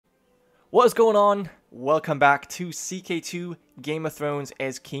What is going on? Welcome back to CK2 Game of Thrones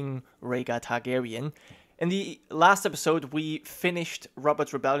as King Rhaegar Targaryen. In the last episode, we finished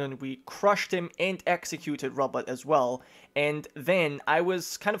Robert's rebellion. We crushed him and executed Robert as well. And then I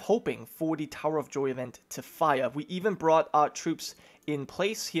was kind of hoping for the Tower of Joy event to fire. We even brought our troops in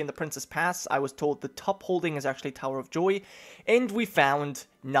place here in the Princess Pass. I was told the top holding is actually Tower of Joy. And we found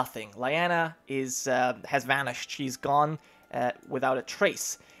nothing. Lyanna has vanished. She's gone without a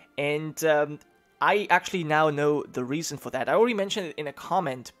trace. And I actually now know the reason for that. I already mentioned it in a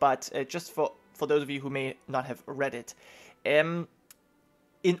comment, but just for those of you who may not have read it. In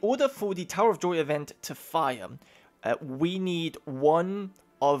order for the Tower of Joy event to fire, we need one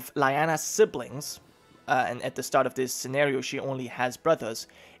of Lyanna's siblings, and at the start of this scenario, she only has brothers,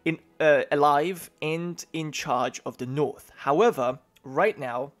 alive and in charge of the North. However, right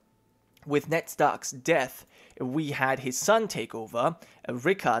now, with Ned Stark's death, we had his son take over,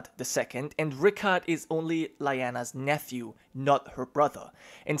 Rhaegar II, and Rhaegar is only Lyanna's nephew, not her brother.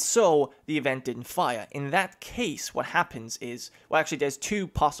 And so, the event didn't fire. In that case, what happens is, well, actually, there's two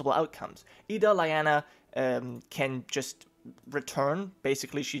possible outcomes. Either Lyanna can just return,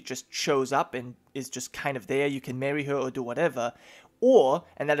 basically she just shows up and is just kind of there, you can marry her or do whatever, or,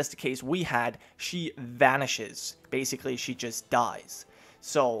 and that is the case we had, she vanishes. Basically, she just dies.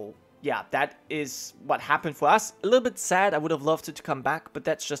 So, yeah, that is what happened for us. A little bit sad. I would have loved it to come back, but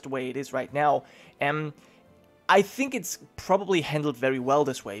that's just the way it is right now. I think it's probably handled very well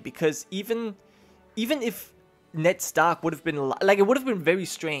this way, because even if Ned Stark would have been alive, like, it would have been very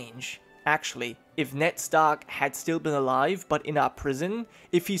strange, actually, if Ned Stark had still been alive, but in our prison,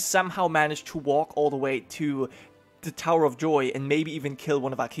 if he somehow managed to walk all the way to the Tower of Joy and maybe even kill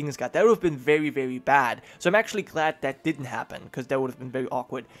one of our Kingsguard. That would have been very, very bad. So I'm actually glad that didn't happen, because that would have been very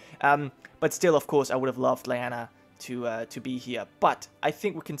awkward. But still, of course, I would have loved Lyanna to be here. But I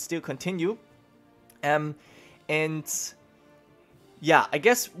think we can still continue. And yeah, I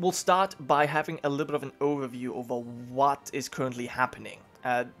guess we'll start by having a little bit of an overview over what is currently happening.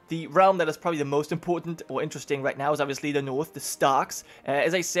 The realm that is probably the most important or interesting right now is obviously the North, the Starks.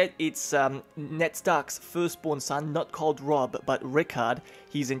 As I said, it's Ned Stark's firstborn son, not called Robb, but Rhaegar.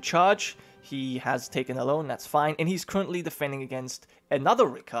 He's in charge. He has taken a loan, that's fine. And he's currently defending against another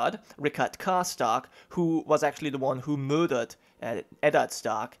Rhaegar Stark, who was actually the one who murdered Eddard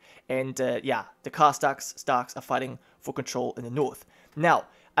Stark. And yeah, the Starks are fighting for control in the North. Now,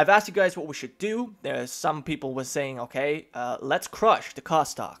 I've asked you guys what we should do. There's some people were saying, okay, let's crush the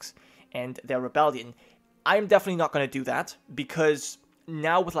Karstarks and their rebellion. I'm definitely not going to do that, because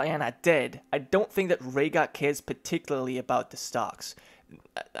now with Lyanna dead, I don't think that Rhaegar cares particularly about the Starks.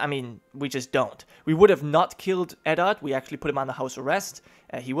 I mean, we just don't. We would have not killed Eddard. We actually put him on the house arrest.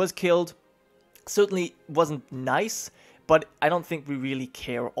 He was killed. Certainly wasn't nice, but I don't think we really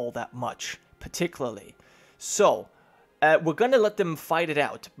care all that much, particularly. So, we're gonna let them fight it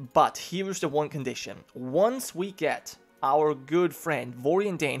out, but here's the one condition. Once we get our good friend,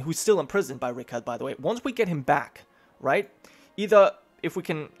 Vorian Dane, who's still imprisoned by Rhaegar, by the way, once we get him back, right? Either, if we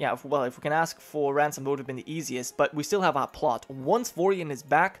can, yeah, if we can ask for ransom, that would have been the easiest, but we still have our plot. Once Vorian is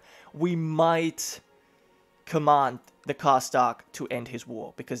back, we might command the Karstark to end his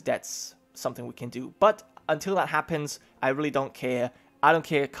war, because that's something we can do. But until that happens, I really don't care. I don't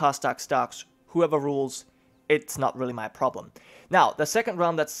care, Karstark, Starks, whoever rules, it's not really my problem. Now, the second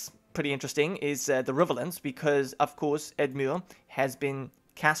realm that's pretty interesting is the Riverlands, because, of course, Edmure has been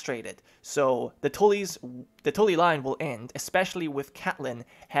castrated. So the Tully line will end, especially with Catelyn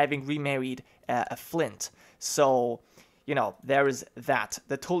having remarried a Flint. So, you know, there is that.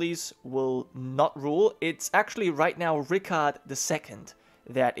 The Tullys will not rule. It's actually right now Rhaegar II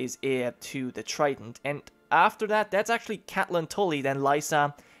that is heir to the Trident. And after that, that's actually Catelyn Tully, then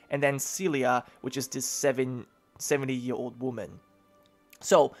Lysa, and then Celia, which is this 70-year-old woman.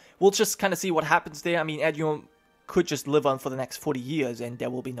 So, we'll just kind of see what happens there. I mean, Edmure could just live on for the next 40 years and there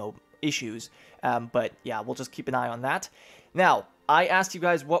will be no issues. But yeah, we'll just keep an eye on that. Now, I asked you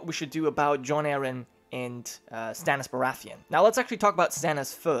guys what we should do about Jon Arryn and Stannis Baratheon. Now, let's actually talk about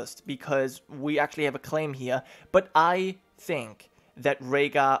Stannis first, because we actually have a claim here. But I think that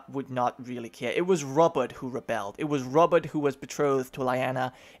Rhaegar would not really care. It was Robert who rebelled. It was Robert who was betrothed to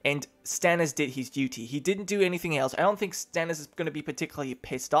Lyanna, and Stannis did his duty. He didn't do anything else. I don't think Stannis is going to be particularly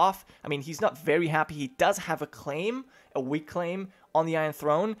pissed off. I mean, he's not very happy. He does have a claim, a weak claim, on the Iron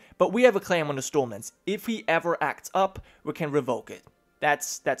Throne, but we have a claim on the Stormlands. If he ever acts up, we can revoke it.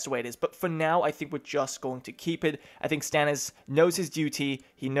 That's the way it is. But for now, I think we're just going to keep it. I think Stannis knows his duty.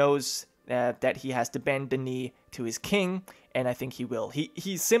 He knows that he has to bend the knee to his king, and I think he will.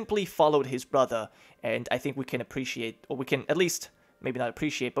 He simply followed his brother, and I think we can appreciate, or we can at least maybe not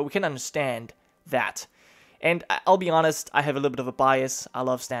appreciate, but we can understand that. And I'll be honest, I have a little bit of a bias. I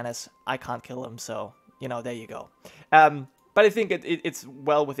love Stannis. I can't kill him, so, you know, there you go. But I think it's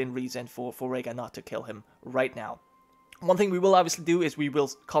well within reason for Rhaegar not to kill him right now. One thing we will obviously do is we will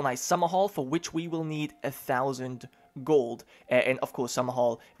colonize Summerhall, for which we will need 1,000 gold. And of course,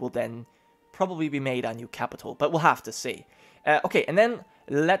 Summerhall will then probably be made our new capital, but we'll have to see. Okay, and then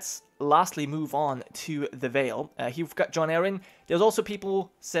let's lastly move on to the Vale. Here we've got Jon Arryn. There's also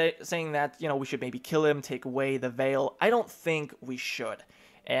people saying that, you know, we should maybe kill him, take away the Vale. I don't think we should.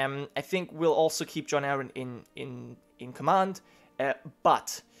 I think we'll also keep Jon Arryn in command,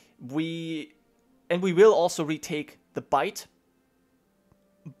 but we will also retake the Bite,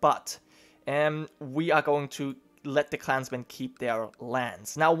 but we are going to let the clansmen keep their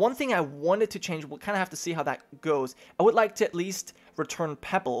lands. Now, one thing I wanted to change, we'll kind of have to see how that goes. I would like to at least return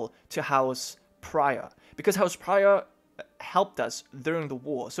Pebble to House Pryor, because House Pryor helped us during the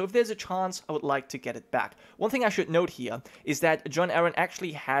war. So if there's a chance, I would like to get it back. One thing I should note here is that Jon Arryn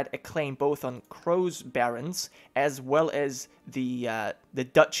actually had a claim both on Crow's Barons as well as the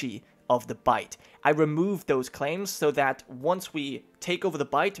Duchy of the Bite. I removed those claims so that once we take over the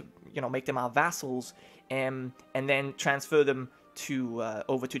Bite, you know, make them our vassals, and then transfer them to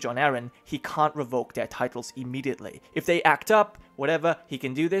over to Jon Arryn, he can't revoke their titles immediately. If they act up, whatever, he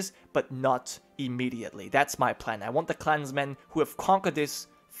can do this, but not immediately. That's my plan. I want the clansmen who have conquered this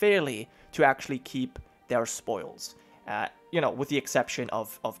fairly to actually keep their spoils. You know, with the exception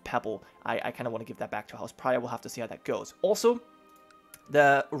of Pebble, I kind of want to give that back to House Pryor. We'll have to see how that goes. Also,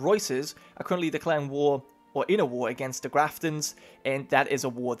 the Royces are currently declaring war, or in a war, against the Graftons, and that is a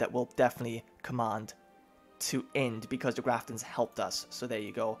war that will definitely command to end, because the Graftons helped us. So there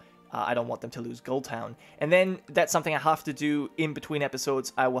you go. I don't want them to lose Goldtown. And then that's something I have to do in between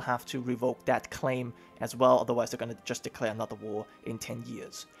episodes. I will have to revoke that claim as well. Otherwise, they're going to just declare another war in 10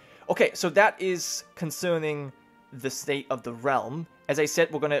 years. Okay, so that is concerning the state of the realm. As I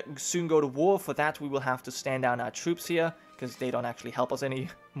said, we're going to soon go to war. For that, we will have to stand down our troops here, because they don't actually help us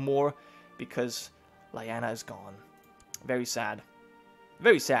anymore, because Lyanna is gone. Very sad.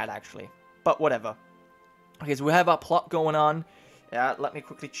 Very sad, actually. But whatever. Okay, so we have our plot going on. Let me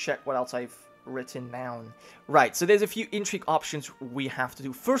quickly check what else I've written down. Right, so there's a few intrigue options we have to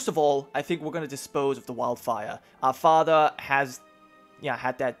do. First of all, I think we're going to dispose of the wildfire. Our father has,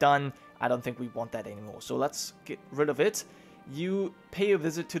 had that done. I don't think we want that anymore. So let's get rid of it. You pay a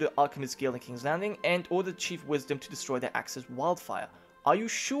visit to the Alchemist Guild in King's Landing and order the Chief Wisdom to destroy the Axe's wildfire. Are you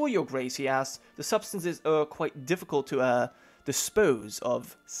sure, Your Grace? He asks. The substances are quite difficult to dispose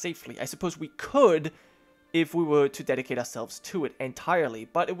of safely. I suppose we could, if we were to dedicate ourselves to it entirely,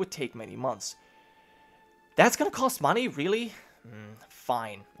 but it would take many months. That's gonna cost money, really?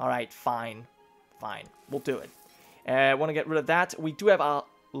 Fine. Alright, fine. Fine. We'll do it. I want to get rid of that. We do have our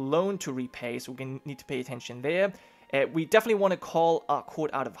loan to repay, so we need to pay attention there. We definitely want to call our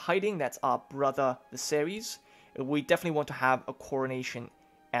court out of hiding. That's our brother, the Viserys. We definitely want to have a coronation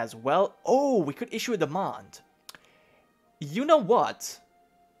as well. Oh, we could issue a demand. You know what?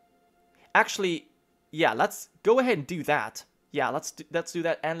 Actually, yeah, let's go ahead and do that. Yeah, let's do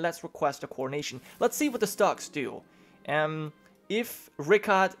that, and let's request a coronation. Let's see what the Starks do. If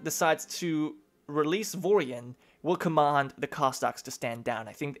Rickard decides to release Vorian, we'll command the Karstarks to stand down.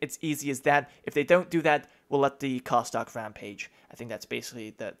 I think it's easy as that. If they don't do that, we'll let the Karstark rampage. I think that's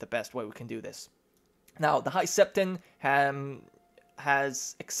basically the best way we can do this. Now, the High Septon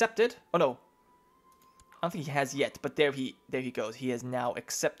has accepted. Oh no, I don't think he has yet, but there he goes. He has now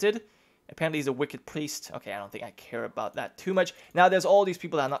accepted. Apparently he's a wicked priest. Okay, I don't think I care about that too much. Now, there's all these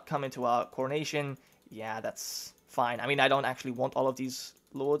people that are not coming to our coronation. Yeah, that's fine. I mean, I don't actually want all of these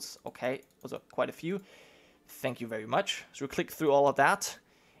lords. Okay, those are quite a few. Thank you very much. So we'll click through all of that.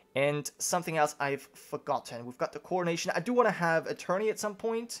 And something else I've forgotten. We've got the coronation. I do want to have attorney at some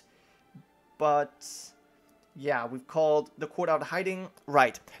point. But yeah, we've called the court out of hiding.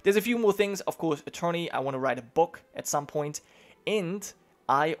 Right. There's a few more things. Of course, attorney. I want to write a book at some point. And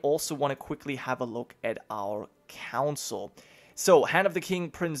I also want to quickly have a look at our council. So, Hand of the King,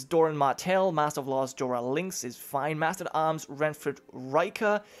 Prince Doran Martell, Master of Laws Jorah Lynx is fine. Master at Arms, Renfred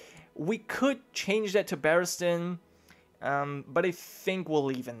Riker. We could change that to Barristan, but I think we'll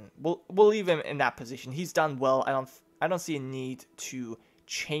leave him. We'll leave him in that position. He's done well. I don't see a need to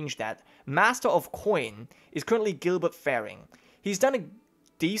change that. Master of Coin is currently Gilbert Faring. He's done a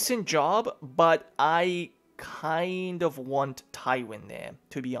decent job, but I kind of want Tywin there,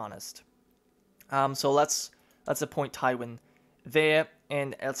 to be honest. So let's appoint Tywin there,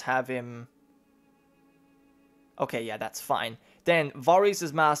 and let's have him. Okay, yeah, that's fine. Then Varys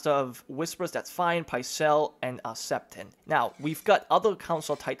is Master of Whispers, that's fine. Pycelle and Septon. Now, we've got other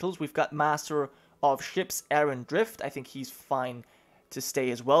council titles. We've got Master of Ships, Aaron Drift. I think he's fine to stay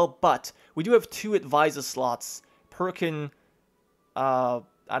as well. But we do have 2 advisor slots. Perkin, I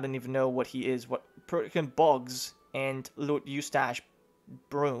don't even know what he is. Perkin Boggs and Lord Eustache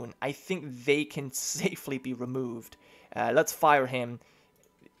Brune. I think they can safely be removed. Let's fire him.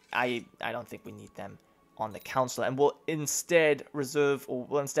 I don't think we need them on the council, and we'll instead reserve, or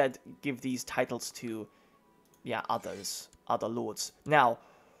we'll instead give these titles to, yeah, other lords. Now,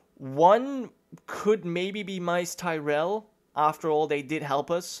 one could maybe be Mace Tyrell. After all, they did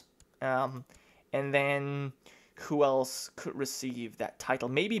help us. And then who else could receive that title?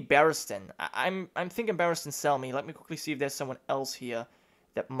 Maybe Barristan. I'm thinking Barristan Selmy. Let me quickly see if there's someone else here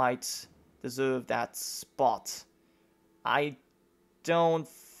that might deserve that spot. I don't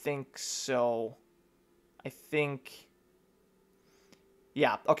think so. I think...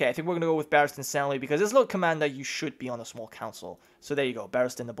 Yeah, okay, I think we're going to go with Barristan Selmy, because as Lord Commander, you should be on a small council. So there you go,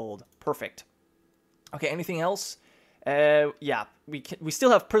 Barristan the Bold. Perfect. Okay, anything else? Yeah, we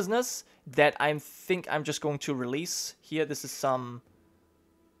still have prisoners that I think I'm just going to release here. This is some...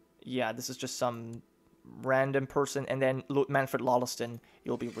 Yeah, this is just some random person. And then Lord Manfred Lawleston,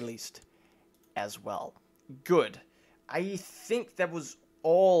 you'll be released as well. Good. I think that was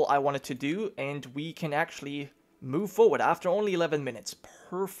all I wanted to do, and we can actually move forward after only 11 minutes.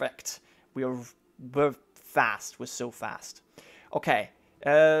 Perfect. We're fast. We're so fast. Okay.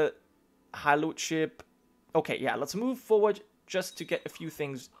 High Lordship. Okay, yeah, let's move forward just to get a few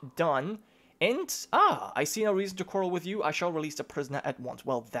things done. And, I see no reason to quarrel with you. I shall release the prisoner at once.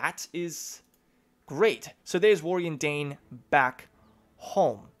 Well, that is great. So there's Warrior Dane back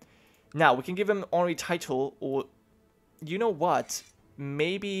home. Now, we can give him honorary title, or, you know what?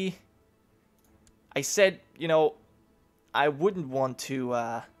 Maybe, I said, you know, I wouldn't want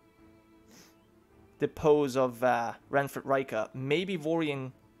to, depose of, Renford Riker. Maybe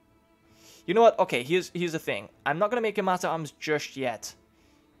Vorian... You know what? Okay, here's the thing. I'm not going to make him Master Arms just yet,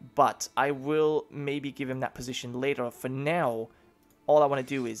 but I will maybe give him that position later. For now, all I want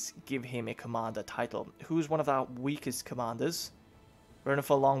to do is give him a commander title. Who's one of our weakest commanders?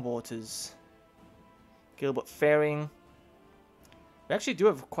 Renifer Longwaters. Gilbert Faring. We actually do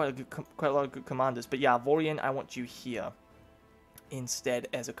have quite a lot of good commanders, but yeah, Vorian, I want you here instead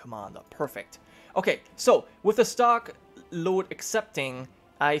as a commander. Perfect. Okay, so with the Stark Lord accepting,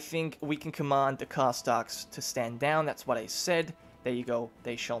 I think we can command the Karstarks to stand down. That's what I said. There you go.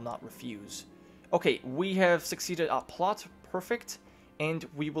 They shall not refuse. Okay, we have succeeded our plot. Perfect. And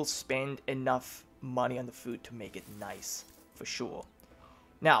we will spend enough money on the food to make it nice, for sure.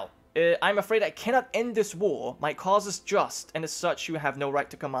 Now, I'm afraid I cannot end this war. My cause is just, and as such, you have no right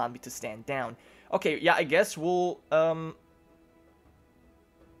to command me to stand down. Okay, yeah, I guess we'll,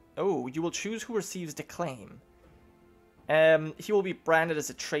 Oh, you will choose who receives the claim. He will be branded as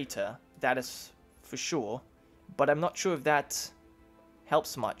a traitor, that is for sure. But I'm not sure if that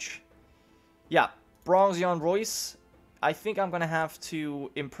helps much. Yeah, Bronzion Royce, I think I'm gonna have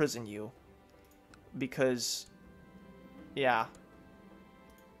to imprison you. Because, yeah.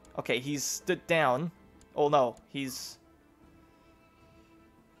 Okay, he's stood down. Oh no, he's...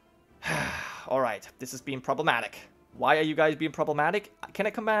 Alright, this is being problematic. Why are you guys being problematic? I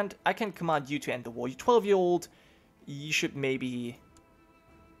can command you to end the war. You 12-year-old, you should maybe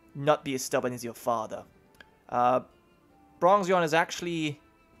not be as stubborn as your father. Bronzion is actually...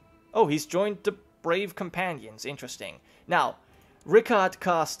 Oh, he's joined the Brave Companions. Interesting. Now, Rickard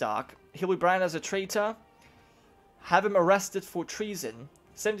Karstark, he'll be branded as a traitor. Have him arrested for treason.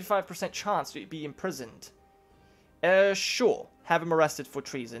 75% chance to be imprisoned. Sure. Have him arrested for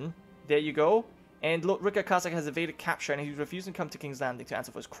treason. There you go. And Lord Rickard Karstark has evaded capture and he's refusing to come to King's Landing to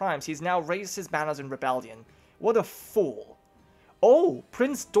answer for his crimes. He's now raised his banners in rebellion. What a fool. Oh,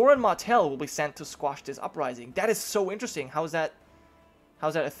 Prince Doran Martell will be sent to squash this uprising. That is so interesting. How's that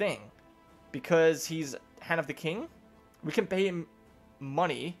a thing? Because he's Hand of the King? We can pay him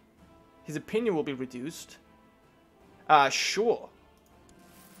money. His opinion will be reduced. Sure.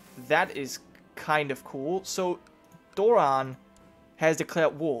 That is kind of cool. So, Doran has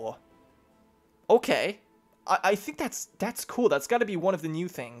declared war. Okay. I think that's cool. That's got to be one of the new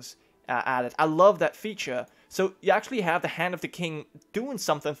things added. I love that feature. So, you actually have the Hand of the King doing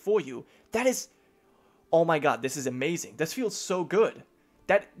something for you. That is... Oh my god, this is amazing. This feels so good.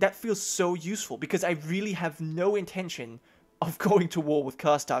 That feels so useful because I really have no intention of going to war with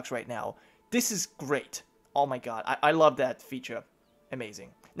Karstarks right now. This is great. Oh my god, I love that feature. Amazing.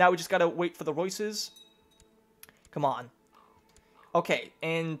 Now we just gotta wait for the Royces. Come on. Okay,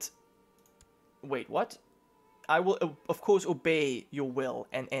 and... Wait, what? I will, of course, obey your will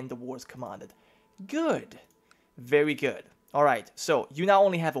and end the war as commanded. Good. Very good. All right, so you now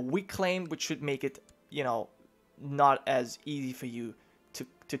only have a weak claim, which should make it, you know, not as easy for you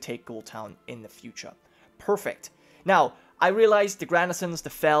to take Gold Town in the future. Perfect. Now, I realize the Grannisons, the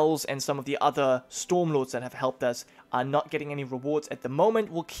Fells, and some of the other Stormlords that have helped us are not getting any rewards at the moment.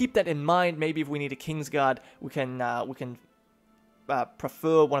 We'll keep that in mind. Maybe if we need a Kingsguard, we can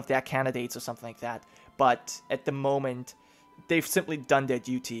prefer one of their candidates or something like that. But at the moment, they've simply done their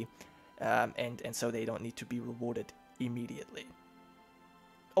duty, and so they don't need to be rewarded immediately.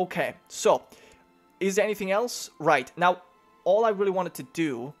 Okay, so is there anything else? Right, now all I really wanted to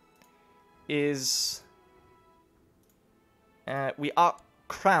do is we are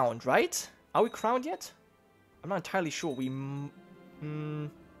crowned, right? Are we crowned yet? I'm not entirely sure.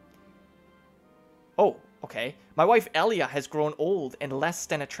 Oh, okay. My wife Elia has grown old and less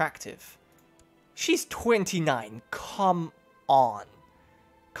than attractive. She's 29. Come on.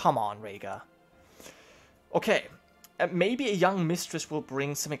 Come on, Rhaegar. Okay. Maybe a young mistress will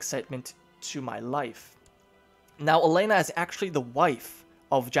bring some excitement to my life. Now, Elena is actually the wife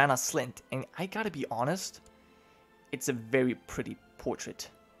of Jaina Slint, and I gotta be honest, it's a very pretty portrait.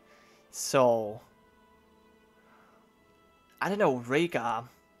 So, I don't know, Rhaegar.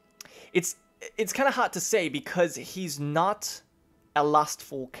 It's kind of hard to say because he's not a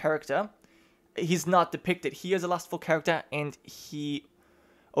lustful character. He's not depicted here as a lustful character, and he...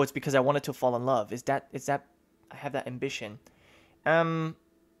 Oh, it's because I wanted to fall in love. Is that... I have that ambition.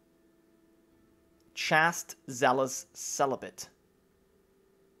 Chaste, zealous, celibate.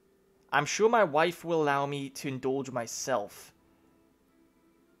 I'm sure my wife will allow me to indulge myself.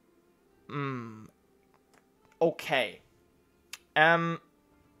 Okay.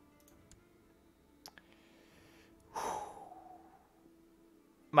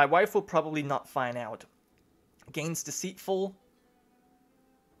 My wife will probably not find out. Gains deceitful.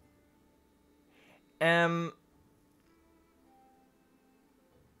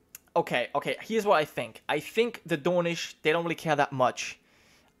 Okay, here's what I think. I think the Dornish, they don't really care that much.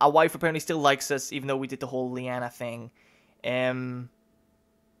 Our wife apparently still likes us, even though we did the whole Lyanna thing.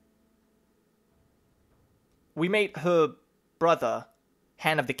 We made her brother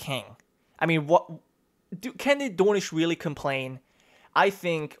Hand of the King. I mean, can the Dornish really complain? I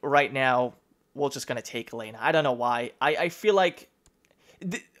think right now we're just gonna take Elena. I don't know why. I feel like...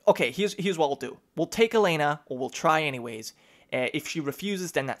 Okay, here's what we'll do. We'll take Elena, or we'll try anyways. If she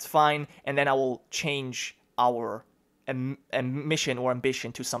refuses, then that's fine, and then I will change our mission or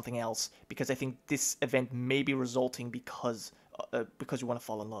ambition to something else, because I think this event may be resulting because you want to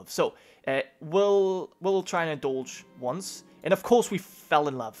fall in love. So we'll try and indulge once, and of course we fell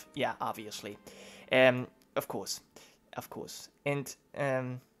in love. Yeah, obviously, of course, and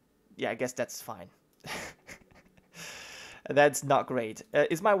yeah, I guess that's fine. That's not great.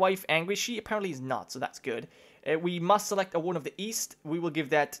 Is my wife angry? She apparently is not, so that's good. We must select a Warden of the East. We will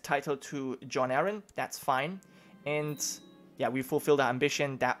give that title to Jon Arryn. That's fine. And yeah, we fulfilled our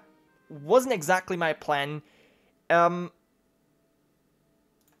ambition. That wasn't exactly my plan.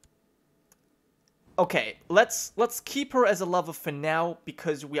 Okay, let's keep her as a lover for now,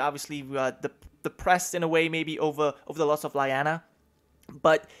 because we obviously are depressed in a way, maybe over the loss of Lyanna.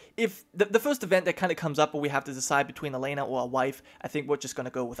 But if the first event that kind of comes up where we have to decide between Elena or our wife, I think we're just going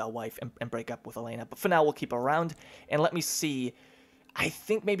to go with our wife and break up with Elena. But for now, we'll keep her around. And let me see. I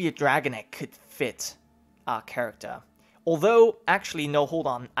think maybe a Dragonet could fit our character. Although, actually, no, hold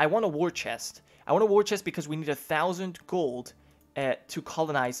on. I want a war chest. I want a war chest because we need 1,000 gold to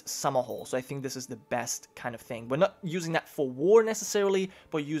colonize Summerhall. So I think this is the best kind of thing. We're not using that for war necessarily,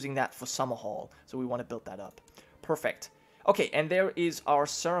 but using that for Summerhall. So we want to build that up. Perfect. Okay, and there is our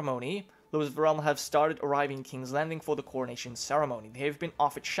ceremony. Those of the realm have started arriving in King's Landing for the coronation ceremony. They have been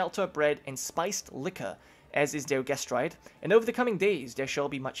offered shelter, bread, and spiced liquor, as is their guest right. And over the coming days, there shall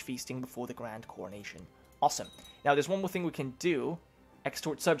be much feasting before the grand coronation. Awesome. Now, there's one more thing we can do.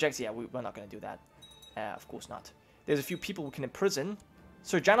 Extort subjects. Yeah, we're not going to do that. Of course not. There's a few people we can imprison.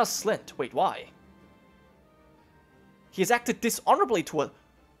 Sir Jaina Slint. Wait, why? He has acted dishonorably toward...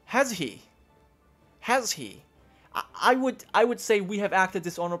 Has he? Has he? I would say we have acted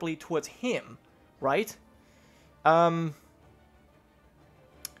dishonorably towards him, right? Yeah.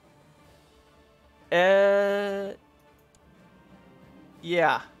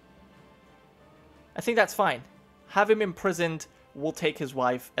 I think that's fine. Have him imprisoned. We'll take his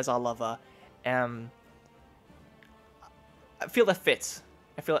wife as our lover. I feel that fits.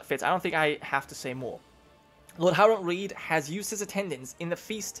 I don't think I have to say more. Lord Harold Reed has used his attendance in the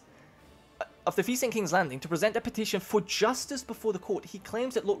feast of the Feast in King's Landing to present a petition for justice before the court. He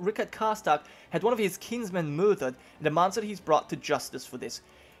claims that Lord Rhaegar Targaryen had one of his kinsmen murdered and demands that he's brought to justice for this.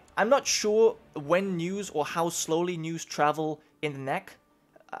 I'm not sure when news or how slowly news travel in the neck,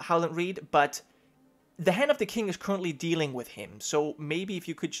 Howland Reed, but the Hand of the King is currently dealing with him, so maybe if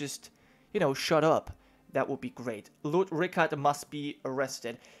you could just, you know, shut up, that would be great. Lord Rhaegar must be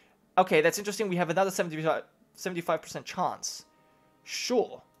arrested. Okay, that's interesting. We have another 75% chance.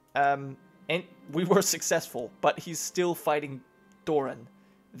 Sure. And we were successful, but he's still fighting Doran.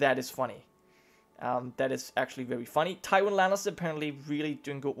 That is funny. That is actually very funny. Tywin Lannister apparently really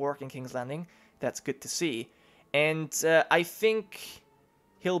doing good work in King's Landing. That's good to see. And I think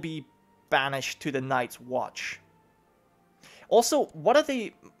he'll be banished to the Night's Watch. Also, what are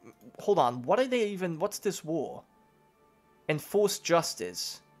they... Hold on. What are they even... What's this war? Enforced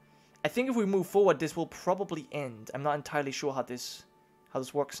justice. I think if we move forward, this will probably end. I'm not entirely sure how this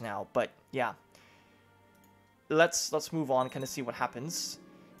works now, but yeah. Let's move on, kind of see what happens.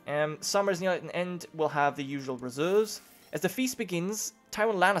 Summer's near an end. We'll have the usual reserves. As the feast begins,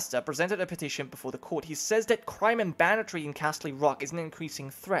 Tywin Lannister presented a petition before the court. He says that crime and banditry in Castle Rock is an increasing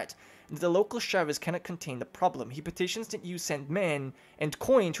threat, and the local sheriffs cannot contain the problem. He petitions that you send men and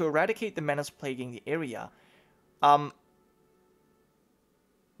coin to eradicate the menace plaguing the area.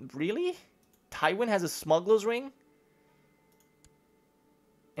 Really? Tywin has a smuggler's ring?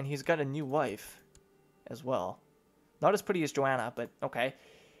 And he's got a new wife as well. Not as pretty as Joanna, but okay.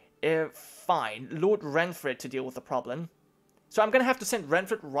 Fine. Lord Renfred to deal with the problem. So I'm going to have to send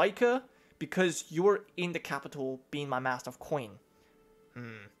Renfred Riker because you're in the capital being my master of coin.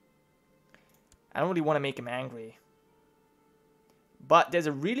 I don't really want to make him angry. But there's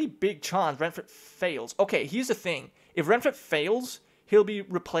a really big chance Renfred fails. Okay, here's the thing. If Renfred fails, he'll be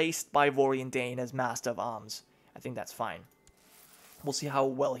replaced by Vorian Dane as Master of Arms. I think that's fine. We'll see how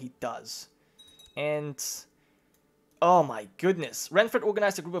well he does. And... oh my goodness. Renfred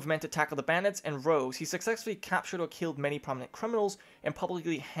organized a group of men to tackle the bandits and rogues. He successfully captured or killed many prominent criminals and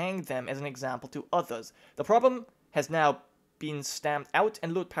publicly hanged them as an example to others. The problem has now been stamped out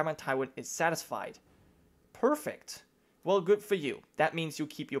and Lord Paramount Tywin is satisfied. Perfect. Well, good for you. That means you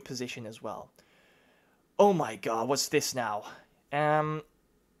keep your position as well. Oh my god, what's this now?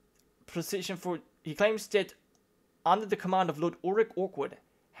 Precision for... he claims that under the command of Lord Ulrich Orkwood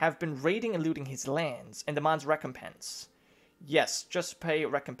have been raiding and looting his lands and demands recompense. Yes, just pay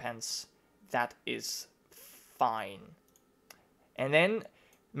recompense. That is fine. And then,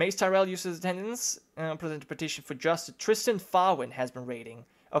 Mace Tyrell uses attendance, present a petition for justice. Tristan Farwin has been raiding.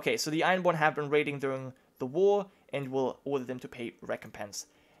 Okay, so the Ironborn have been raiding during the war and will order them to pay recompense.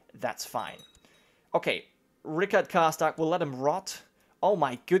 That's fine. Okay, Rhaegar Targaryen will let him rot. Oh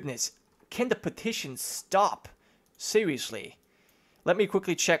my goodness. Can the petition stop? Seriously. Let me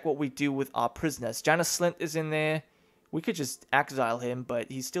quickly check what we do with our prisoners. Janos Slynt is in there. We could just exile him,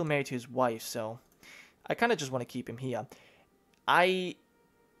 but he's still married to his wife, so... I kind of just want to keep him here. Can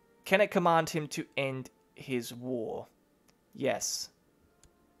I command him to end his war? Yes.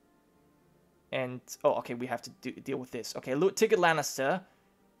 And... oh, okay, we have to deal with this. Okay, Lord Tigger Lannister.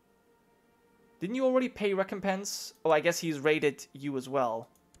 Didn't you already pay recompense? Oh, I guess he's raided you as well.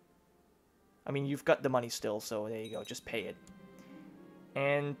 I mean, you've got the money still, so there you go. Just pay it.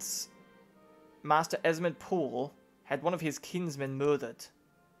 And Master Esmond Poole had one of his kinsmen murdered.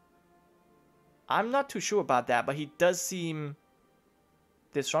 I'm not too sure about that, but he does seem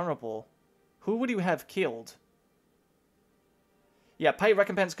dishonorable. Who would you have killed? Yeah, pay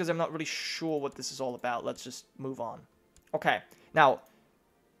recompense because I'm not really sure what this is all about. Let's just move on. Okay, now,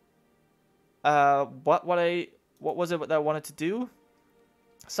 what was it that I wanted to do?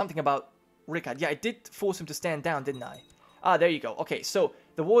 Something about Rickard. Yeah, I did force him to stand down, didn't I? Ah, there you go. Okay, so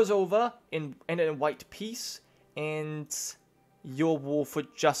the war is over, ended in white peace, and your war for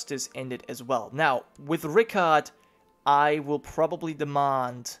justice ended as well. Now, with Rickard, I will probably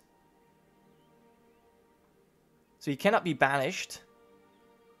demand... so he cannot be banished.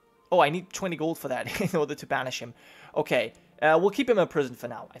 Oh, I need 20 gold for that in order to banish him. Okay, we'll keep him in prison for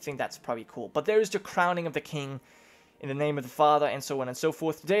now. I think that's probably cool. But there is the crowning of the king in the name of the Father, and so on and so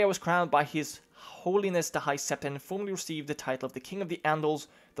forth. Today I was crowned by His Holiness the High Septon and formally received the title of the King of the Andals,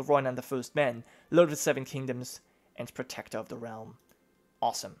 the Royal and the First Men, Lord of the Seven Kingdoms, and Protector of the Realm.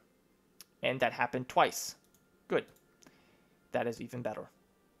 Awesome. And that happened twice. Good. That is even better.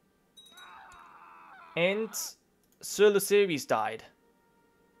 And Sir Lucerys died.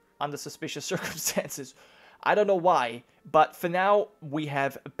 Under suspicious circumstances. I don't know why, but for now we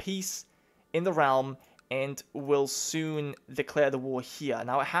have peace in the realm and will soon declare the war here.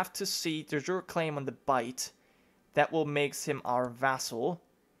 Now I have to see, there's your claim on the bite. That will make him our vassal.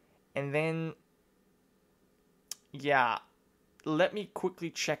 And then, yeah, let me quickly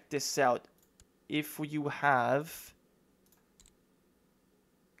check this out. If you have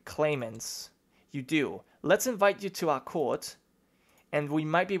claimants, you do. Let's invite you to our court, and we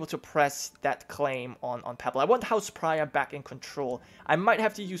might be able to press that claim on Pebble. I want House Prior back in control. I might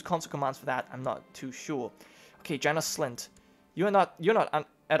have to use console commands for that. I'm not too sure. Okay, Janna Slint, you're not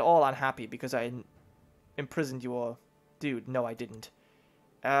at all unhappy because I imprisoned your dude. No, I didn't.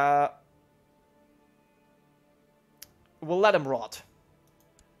 We'll let him rot.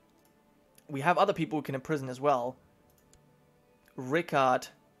 We have other people who can imprison as well. Rhaegar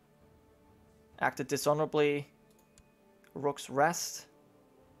acted dishonorably. Rook's Rest.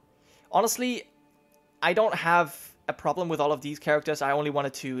 Honestly, I don't have a problem with all of these characters. I only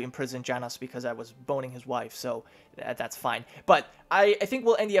wanted to imprison Janos because I was boning his wife, so that's fine. But I think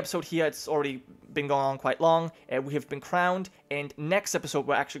we'll end the episode here. It's already been going on quite long. We have been crowned, and next episode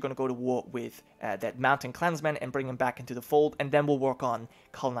we're actually going to go to war with that mountain clansman and bring him back into the fold, and then we'll work on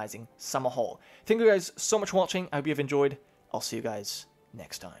colonizing Summerhall. Thank you guys so much for watching. I hope you have enjoyed. I'll see you guys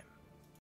next time.